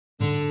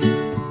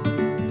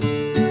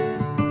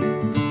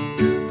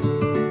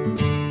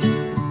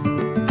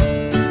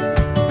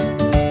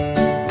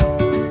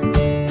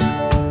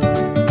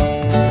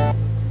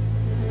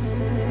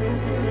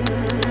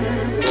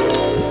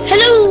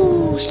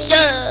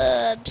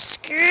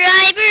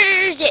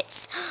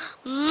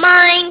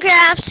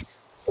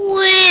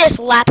with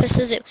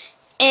Lapis.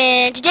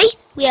 And today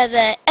we have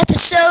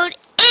episode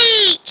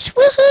 8.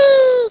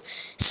 Woohoo!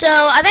 So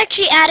I've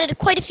actually added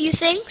quite a few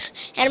things,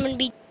 and I'm going to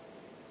be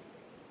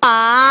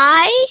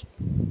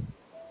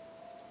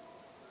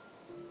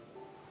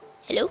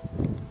Hello?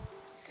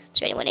 Is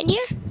there anyone in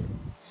here?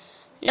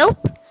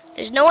 Nope.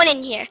 There's no one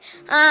in here.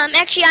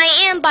 Actually,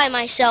 I am by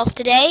myself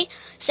today,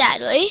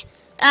 sadly.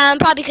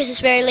 Probably because it's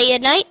very late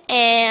at night,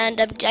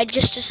 and I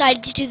just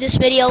decided to do this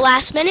video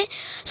last minute.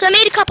 So I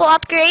made a couple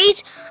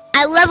upgrades.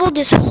 I leveled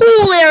this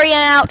whole area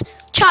out,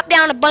 chopped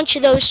down a bunch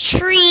of those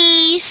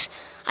trees.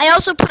 I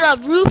also put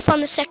a roof on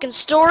the second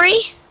story.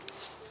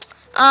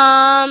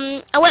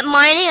 I went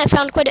mining. I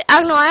found quite a... I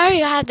don't know, I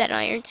already have that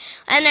iron.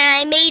 And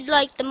then I made,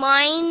 like, the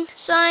mine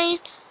sign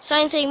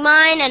saying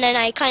mine, and then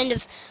I kind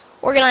of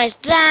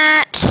organized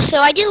that. So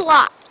I did a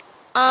lot.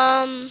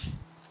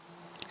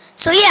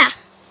 So yeah.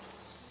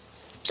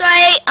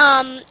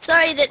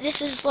 Sorry that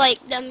this is like,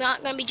 I'm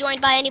not going to be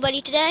joined by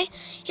anybody today.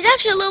 It's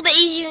actually a little bit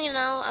easier, you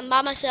know, I'm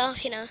by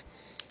myself, you know,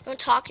 I'm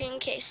talking,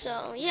 okay,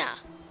 so yeah.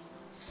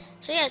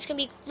 So yeah, it's going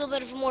to be a little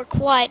bit of a more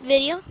quiet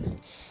video.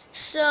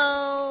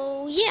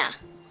 So yeah.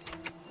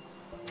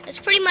 That's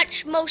pretty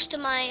much most of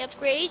my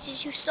upgrades.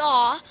 As you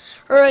saw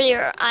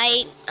earlier,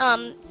 I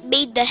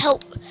made the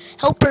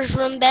helper's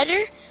room better.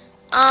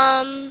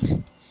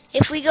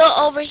 If we go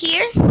over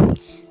here,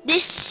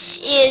 this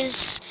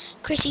is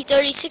Chrissy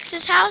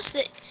 36's house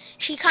that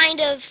she kind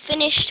of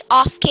finished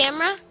off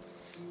camera.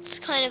 It's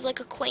kind of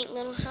like a quaint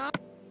little house.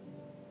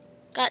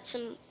 Got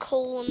some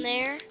coal in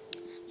there.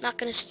 I'm not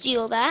going to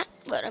steal that,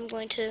 but I'm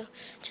going to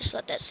just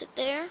let that sit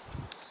there.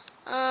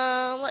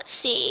 Let's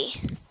see.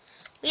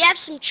 We have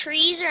some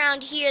trees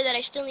around here that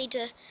I still need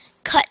to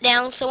cut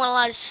down, so I want a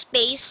lot of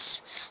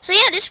space. So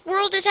yeah, this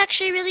world is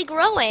actually really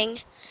growing.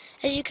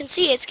 As you can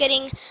see, it's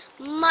getting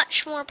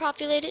much more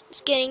populated.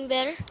 It's getting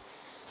better.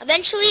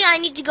 Eventually, I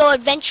need to go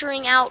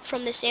adventuring out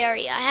from this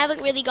area. I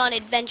haven't really gone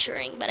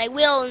adventuring, but I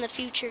will in the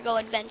future go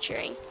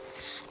adventuring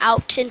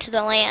out into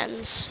the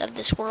lands of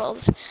this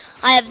world.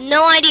 I have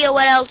no idea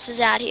what else is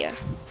out here.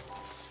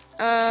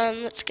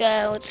 Let's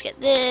go. Let's get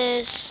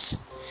this.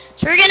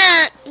 So we're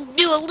gonna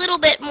do a little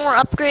bit more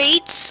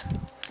upgrades.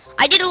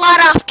 I did a lot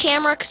off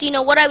camera because, you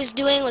know, what I was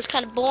doing was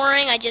kind of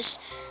boring. I just,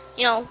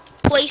 you know,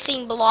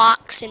 placing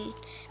blocks, and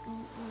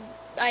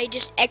I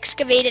just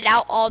excavated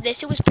out all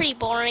this. It was pretty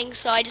boring,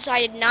 so I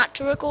decided not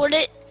to record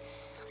it.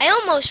 I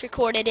almost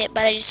recorded it,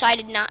 but I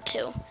decided not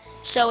to.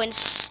 So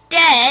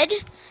instead,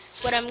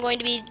 what I'm going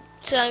to be,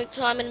 so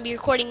I'm going to be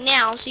recording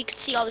now, so you can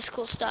see all this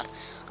cool stuff.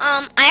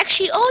 I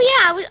actually, oh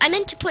yeah, I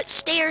meant to put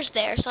stairs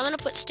there, so I'm going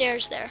to put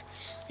stairs there.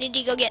 We need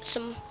to go get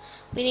some,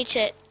 we need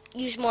to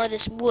use more of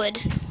this wood.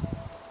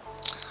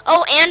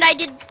 Oh, and I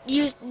did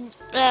use,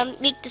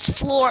 make this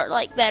floor,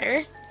 like,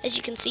 better, as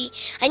you can see.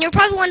 And you're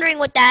probably wondering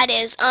what that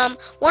is.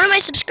 One of my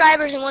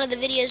subscribers in one of the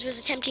videos was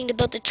attempting to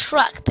build a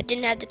truck, but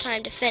didn't have the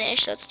time to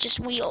finish, so it's just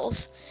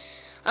wheels.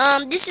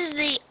 This is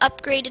the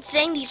upgraded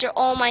thing. These are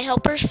all my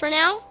helpers for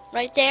now,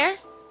 right there.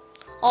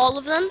 All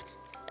of them.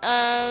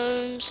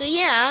 So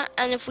yeah,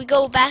 and if we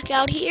go back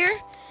out here,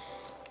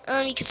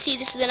 you can see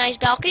this is a nice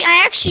balcony.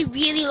 I actually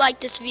really like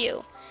this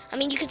view. I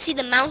mean, you can see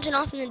the mountain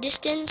off in the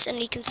distance, and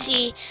you can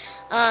see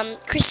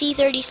Chrissy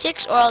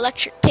 36 or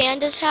Electric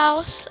Panda's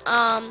house.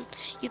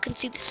 You can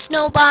see the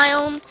snow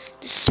biome,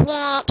 the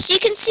swamp. So you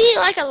can see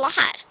like a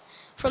lot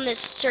from this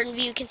certain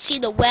view. You can see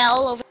the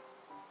well over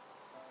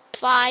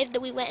 5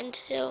 that we went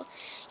into.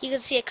 You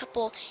can see a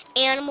couple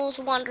animals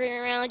wandering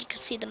around. You can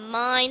see the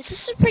mines.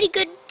 This is a pretty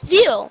good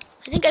view.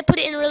 I think I put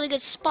it in a really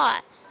good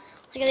spot.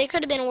 Like, they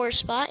could have been a worse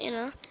spot, you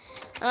know.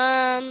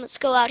 Let's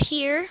go out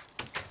here.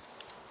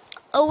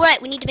 Oh,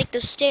 right, we need to make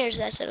those stairs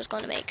that I said I was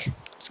going to make.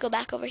 Let's go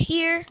back over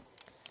here.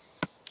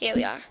 Here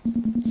we are.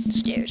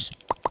 Stairs.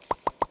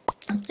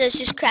 Let's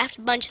just craft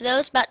a bunch of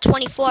those. About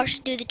 24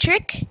 should do the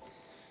trick.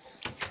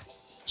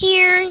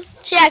 Here.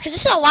 So yeah, because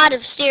this is a lot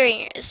of stair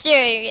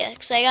area,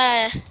 because I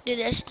gotta do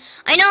this.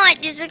 I know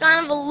it's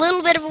kind of a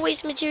little bit of a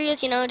waste of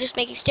materials, you know, just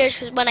making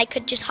stairs when I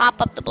could just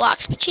hop up the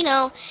blocks. But, you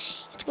know,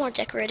 it's more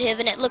decorative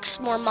and it looks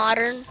more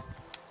modern.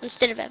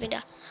 Instead of having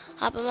to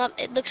hop them up,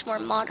 it looks more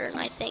modern,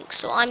 I think.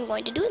 So I'm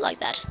going to do it like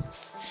that.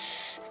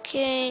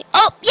 Okay.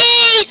 Oh,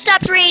 yay! It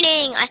stopped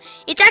raining.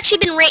 It's actually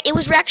been it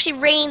was actually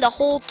raining the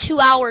whole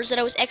 2 hours that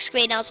I was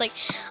excavating. I was like,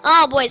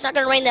 oh boy, it's not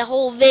gonna rain the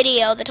whole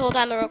video, the whole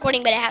time I'm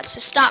recording, but it has to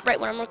stop right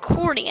when I'm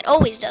recording. It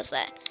always does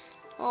that,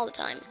 all the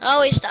time. It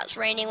always stops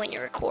raining when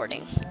you're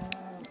recording.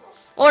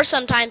 Or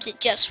sometimes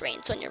it just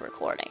rains when you're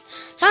recording.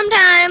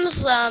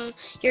 Sometimes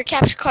your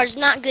capture card's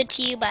not good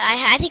to you, but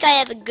I think I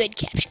have a good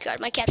capture card.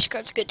 My capture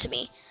card's good to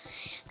me,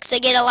 because I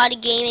get a lot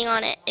of gaming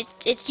on it.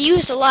 It's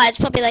used a lot. It's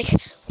probably like,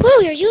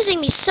 woo, you're using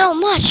me so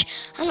much.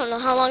 I don't know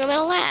how long I'm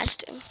gonna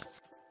last.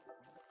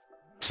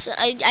 So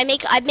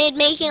I've been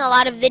making a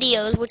lot of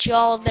videos, which you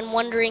all have been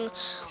wondering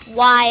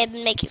why I've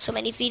been making so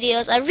many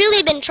videos. I've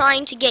really been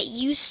trying to get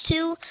used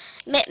to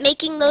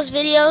making those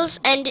videos,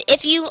 and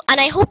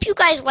I hope you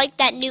guys like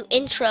that new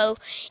intro.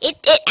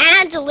 it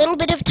adds a little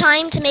bit of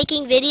time to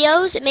making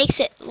videos. It makes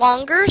it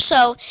longer,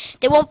 so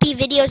there won't be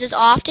videos as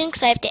often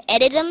because I have to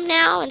edit them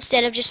now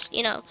instead of just,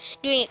 you know,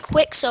 doing it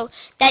quick. So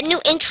that new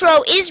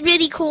intro is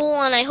really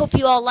cool, and I hope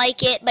you all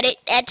like it, but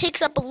it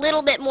takes up a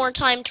little bit more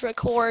time to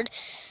record.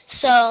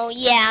 So,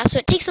 yeah, so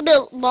it takes a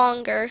bit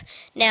longer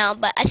now,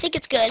 but I think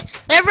it's good.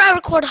 Whenever I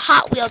record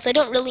Hot Wheels, I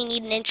don't really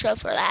need an intro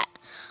for that.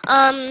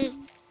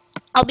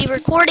 I'll be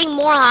recording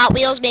more Hot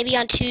Wheels maybe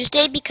on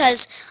Tuesday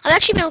because I've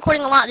actually been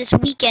recording a lot this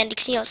weekend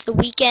because, you know, it's the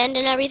weekend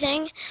and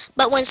everything.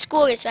 But when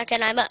school gets back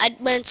in,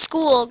 when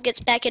school gets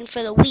back in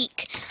for the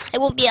week, I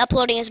won't be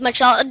uploading as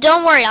much.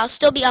 Don't worry, I'll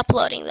still be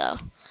uploading though.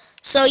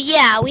 So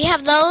yeah, we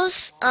have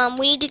those.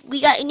 We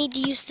need to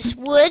use this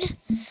wood.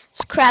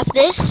 Let's craft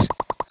this.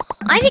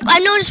 I think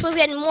I've noticed we're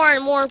getting more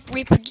and more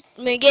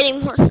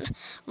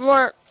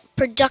more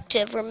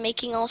productive. We're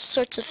making all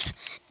sorts of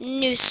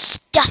new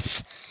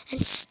stuff.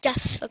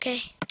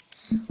 Okay,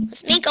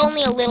 let's make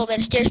only a little bit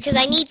of stairs because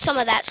I need some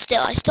of that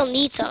still. I still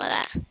need some of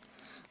that.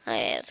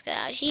 Okay, let's go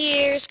out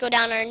here. Let's go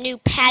down our new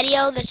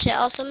patio that I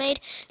also made.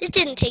 This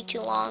didn't take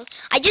too long.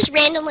 I just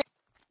randomly,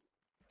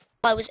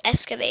 while I was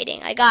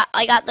excavating, I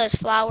got those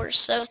flowers.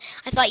 So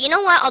I thought, you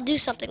know what? I'll do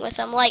something with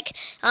them. Like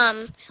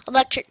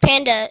Electric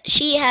Panda,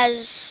 she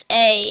has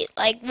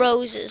like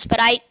roses,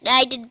 but I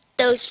did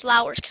those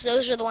flowers because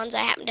those are the ones I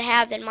happen to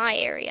have in my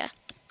area.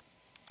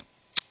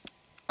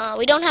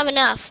 We don't have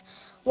enough.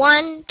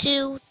 1,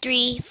 2,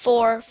 3,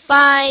 4,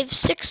 5,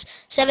 6,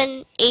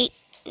 7, 8,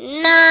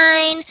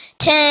 9,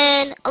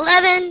 10,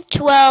 11,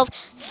 12,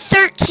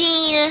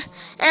 13,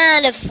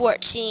 and a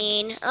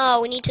 14.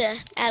 Oh, we need to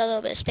add a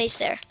little bit of space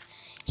there.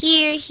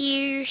 Here,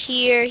 here,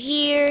 here,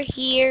 here,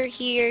 here,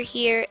 here,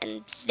 here,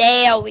 and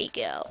there we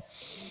go.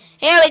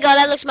 There we go.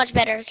 That looks much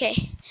better. Okay.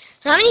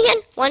 So how many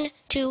again? 1,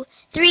 2,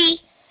 3,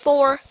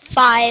 4,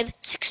 5,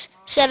 6,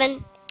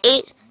 7,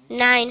 8,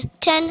 9,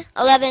 10,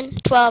 11,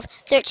 12,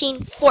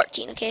 13,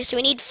 14. Okay, so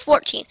we need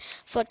 14.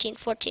 14,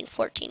 14,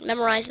 14.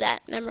 Memorize that.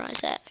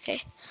 Memorize that.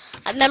 Okay.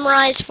 I've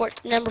memorized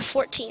number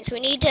 14. So we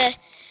need to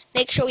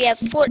make sure we have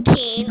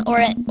 14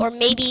 or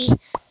maybe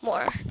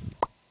more.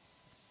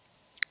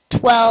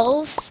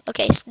 12.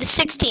 Okay, so the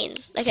 16.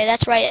 Okay,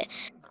 that's right.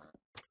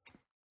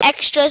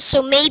 Extras,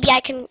 so maybe I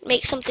can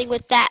make something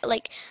with that,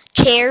 like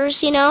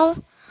chairs, you know?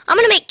 I'm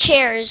going to make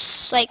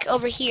chairs, like,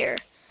 over here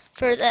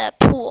for the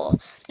pool.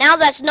 Now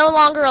that's no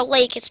longer a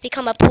lake, it's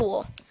become a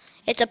pool.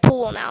 It's a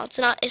pool now. It's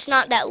not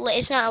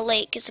a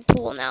lake, it's a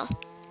pool now.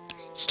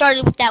 It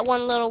started with that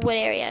one little wood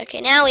area.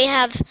 Okay, now we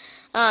have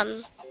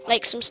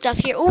like some stuff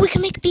here. Oh, we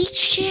can make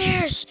beach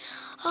chairs.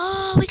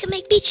 Oh, we can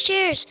make beach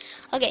chairs.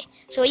 Okay,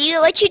 so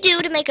what you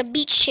do to make a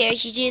beach chair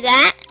is you do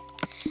that,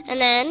 and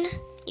then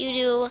you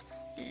do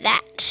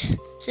that.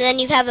 So then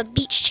you have a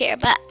beach chair.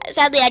 But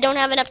sadly, I don't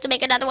have enough to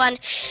make another one.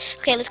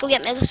 Okay, let's go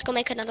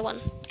make another one.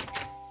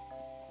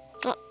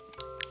 Oh.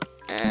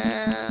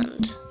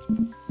 And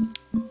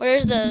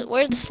where's the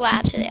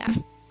slabs? Here they are.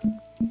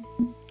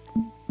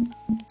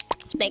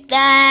 Let's make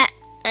that,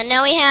 and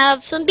now we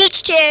have some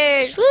beach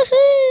chairs.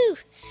 Woohoo!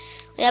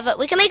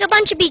 We can make a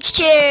bunch of beach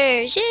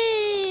chairs.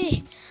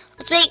 Yay!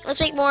 Let's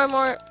make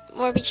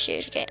more beach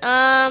chairs. Okay.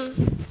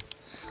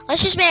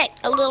 Let's just make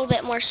a little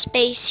bit more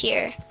space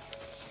here.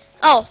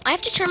 Oh, I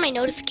have to turn my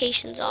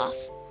notifications off.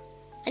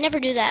 I never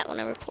do that when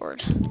I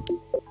record.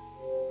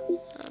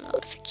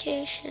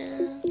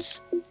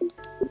 Notifications.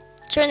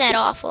 Turn that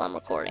off while I'm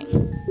recording,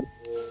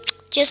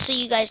 just so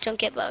you guys don't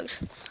get bugged.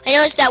 I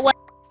noticed that one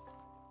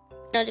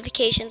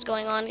notifications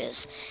going on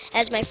because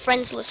as my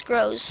friends list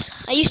grows,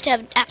 I used to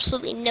have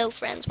absolutely no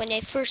friends when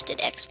I first did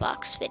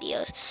Xbox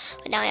videos,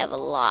 but now I have a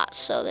lot,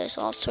 so there's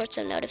all sorts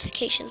of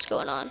notifications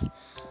going on.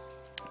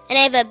 And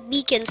I have a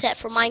beacon set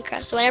for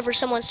Minecraft, so whenever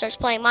someone starts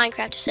playing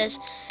Minecraft, it says,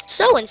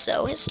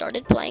 so-and-so has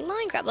started playing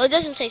Minecraft. Well, it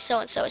doesn't say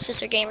so-and-so, it's just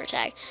their gamer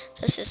tag.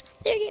 So it says,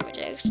 their gamer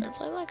tag started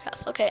playing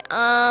Minecraft. Okay,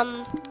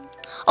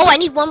 oh, I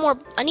need one more.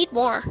 I need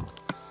more.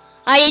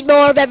 I need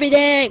more of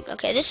everything.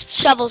 Okay, this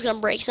shovel's gonna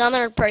break, so I'm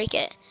gonna break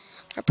it.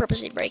 Or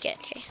purposely break it.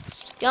 Okay,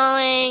 let's keep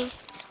going.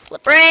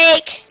 Flip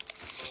break.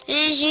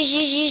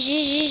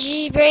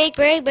 Break.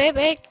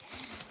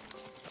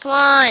 Come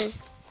on.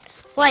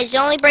 Why, does it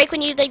only break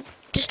when you, like,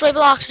 destroy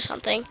blocks or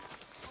something?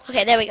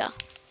 Okay, there we go.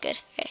 Good.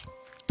 Okay,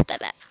 put that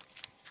back.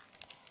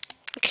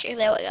 Okay,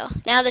 there we go.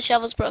 Now the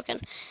shovel's broken.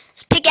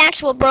 This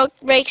pickaxe will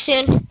break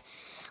soon.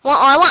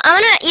 Well,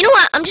 you know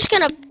what? I'm just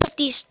gonna put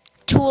these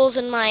tools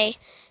in my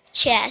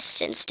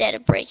chest instead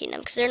of breaking them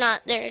because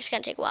they're just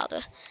gonna take a while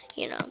to,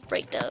 you know,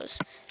 break those.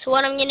 So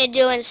what I'm gonna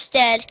do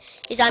instead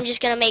is I'm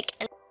just gonna make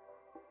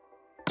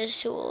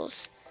those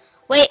tools.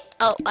 Wait,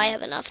 oh, I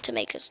have enough to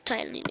make a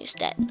tiny new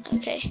set.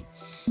 Okay,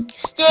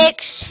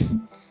 sticks.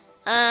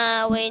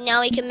 Wait,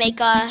 now we can make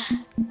a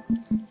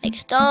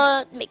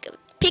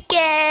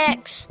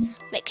pickaxe,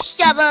 make a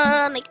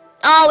shovel,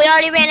 oh, we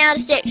already ran out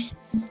of sticks.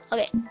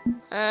 Okay.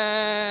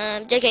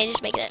 Okay,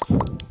 just make that.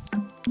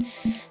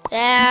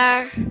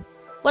 There.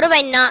 What have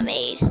I not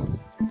made?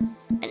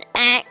 An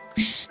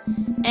axe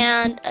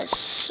and a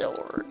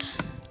sword.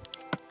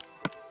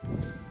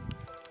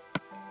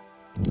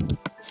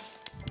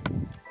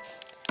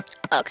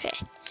 Okay.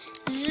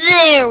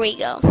 There we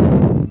go.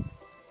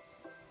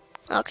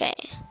 Okay.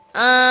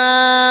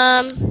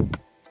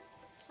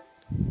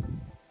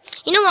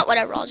 You know what?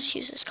 Whatever. I'll just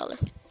use this color.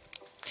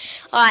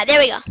 Alright, there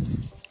we go.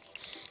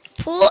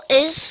 Pool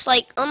is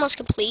like almost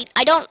complete.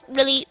 I don't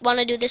really want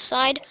to do this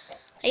side.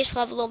 I just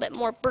have a little bit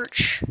more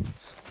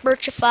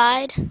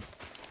birchified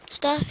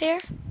stuff here.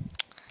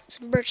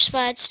 Some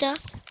birchified stuff.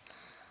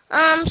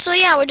 So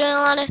yeah, we're doing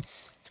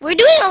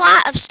a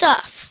lot of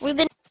stuff. We've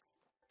been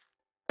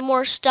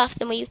more stuff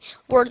than we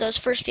were those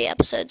first few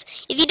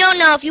episodes. If you don't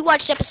know, if you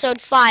watched episode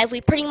 5,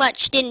 we pretty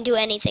much didn't do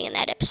anything in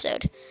that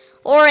episode.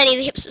 Or any of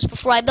the episodes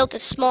before. I built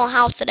this small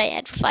house that I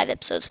had for 5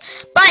 episodes.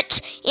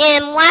 But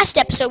in last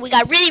episode, we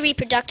got really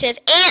reproductive.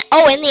 And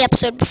in the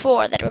episode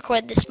before that I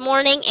recorded this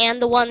morning,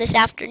 and the one this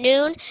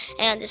afternoon,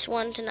 and this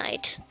one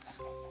tonight.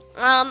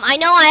 I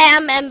know I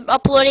am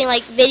uploading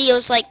like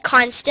videos like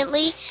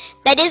constantly.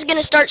 That is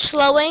gonna start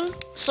slowly.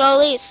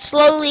 It's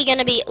slowly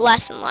gonna be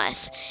less and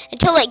less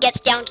until it gets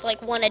down to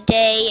like 1 a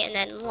day, and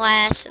then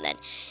less, and then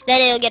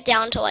it'll get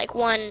down to like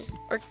 1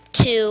 or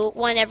 2,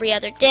 1 every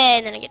other day,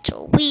 and then it'll get to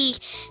a week.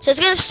 So it's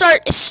gonna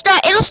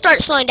it'll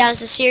start slowing down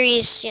as the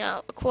series,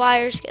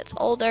 acquires, gets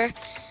older.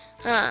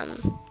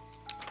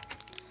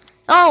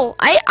 Oh,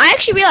 I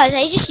actually realized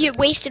I just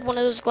wasted one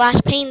of those glass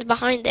panes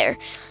behind there.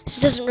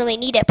 This doesn't really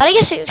need it, but I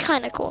guess it was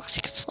kind of cool.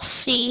 Let's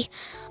see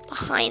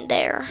behind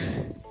there.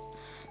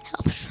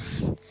 Helper's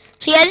room.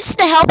 So yeah, this is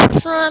the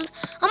helper's room.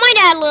 I might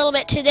add a little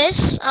bit to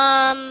this.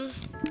 I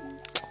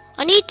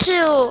need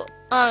to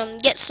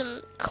get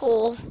some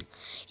coal.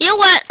 You know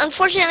what?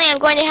 Unfortunately, I'm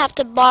going to have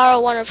to borrow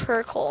one of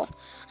her coal.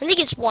 I think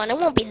it's 1. It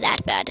won't be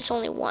that bad. It's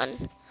only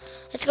 1.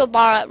 Let's go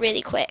borrow it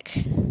really quick.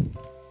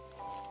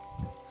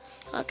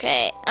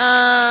 Okay,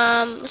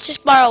 let's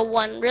just borrow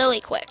 1 really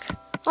quick.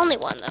 Only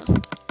 1 though.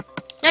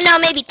 No,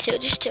 maybe 2,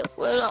 just 2.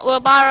 We'll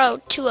borrow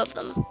 2 of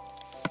them.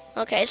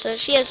 Okay, so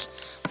she has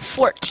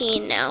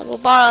 14 now. We'll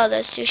borrow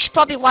those 2. She's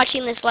probably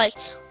watching this like,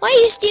 why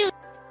are you stealing?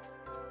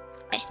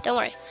 Okay, don't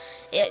worry.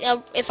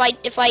 If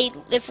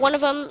one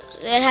of them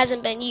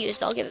hasn't been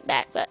used, I'll give it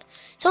back. But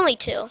it's only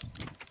 2.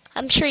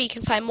 I'm sure you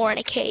can find more in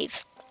a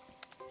cave.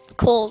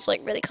 Coal's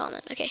like really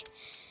common. Okay,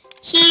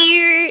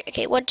 here.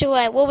 Okay, what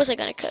was I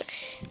gonna cook?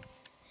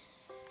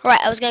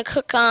 Alright, I was gonna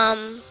cook,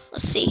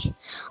 let's see.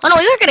 Oh no,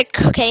 we weren't gonna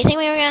cook anything,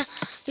 we were gonna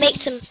make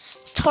some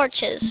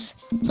torches.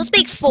 So let's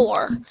make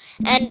 4.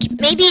 And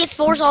maybe if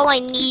 4's all I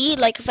need,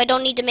 like if I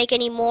don't need to make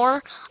any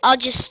more, I'll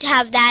just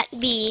have that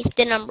be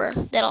the number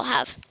that I'll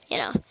have,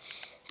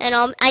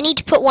 And I need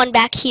to put 1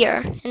 back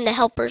here in the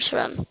helper's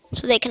room,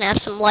 so they can have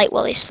some light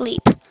while they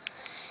sleep.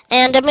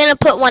 And I'm gonna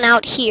put 1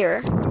 out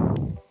here.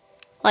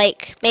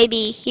 Like,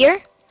 maybe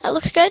here? That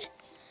looks good.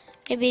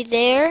 Maybe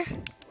there.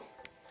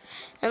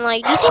 And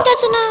like, do you think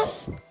that's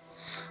enough?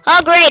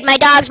 Oh great, my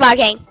dog's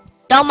barking.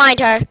 Don't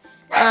mind her. Do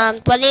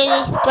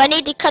I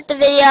need to cut the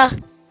video?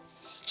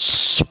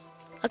 Shh.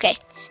 Okay.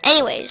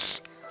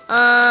 Anyways,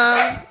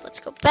 let's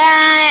go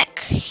back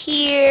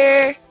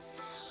here.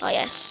 Oh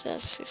yes,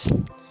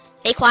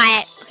 be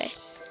quiet. Okay,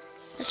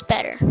 that's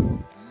better.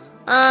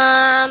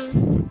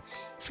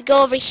 If we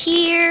go over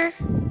here,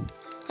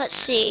 let's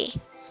see.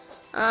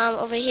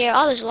 Over here.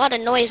 Oh, there's a lot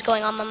of noise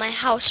going on in my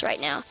house right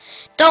now.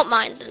 Don't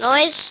mind the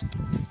noise.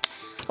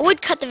 I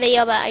would cut the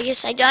video, but I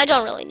guess I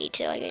don't really need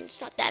to.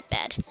 It's not that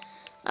bad.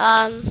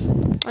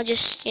 I'll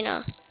just,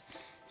 end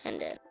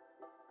it.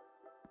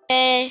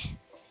 Okay.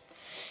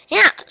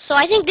 Yeah, so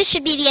I think this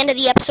should be the end of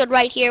the episode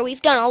right here.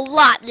 We've done a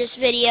lot this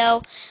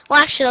video.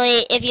 Well,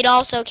 actually, if you'd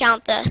also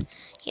count the,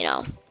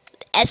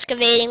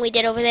 excavating we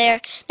did over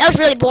there. That was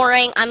really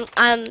boring. I'm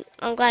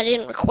glad I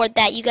didn't record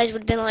that. You guys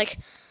would have been like,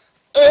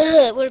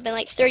 ugh, it would have been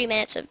like 30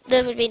 minutes. That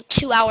would have been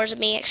 2 hours of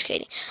me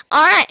excavating.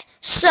 Alright,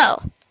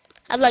 so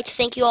I'd like to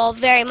thank you all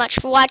very much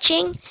for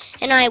watching,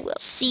 and I will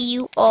see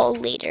you all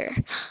later.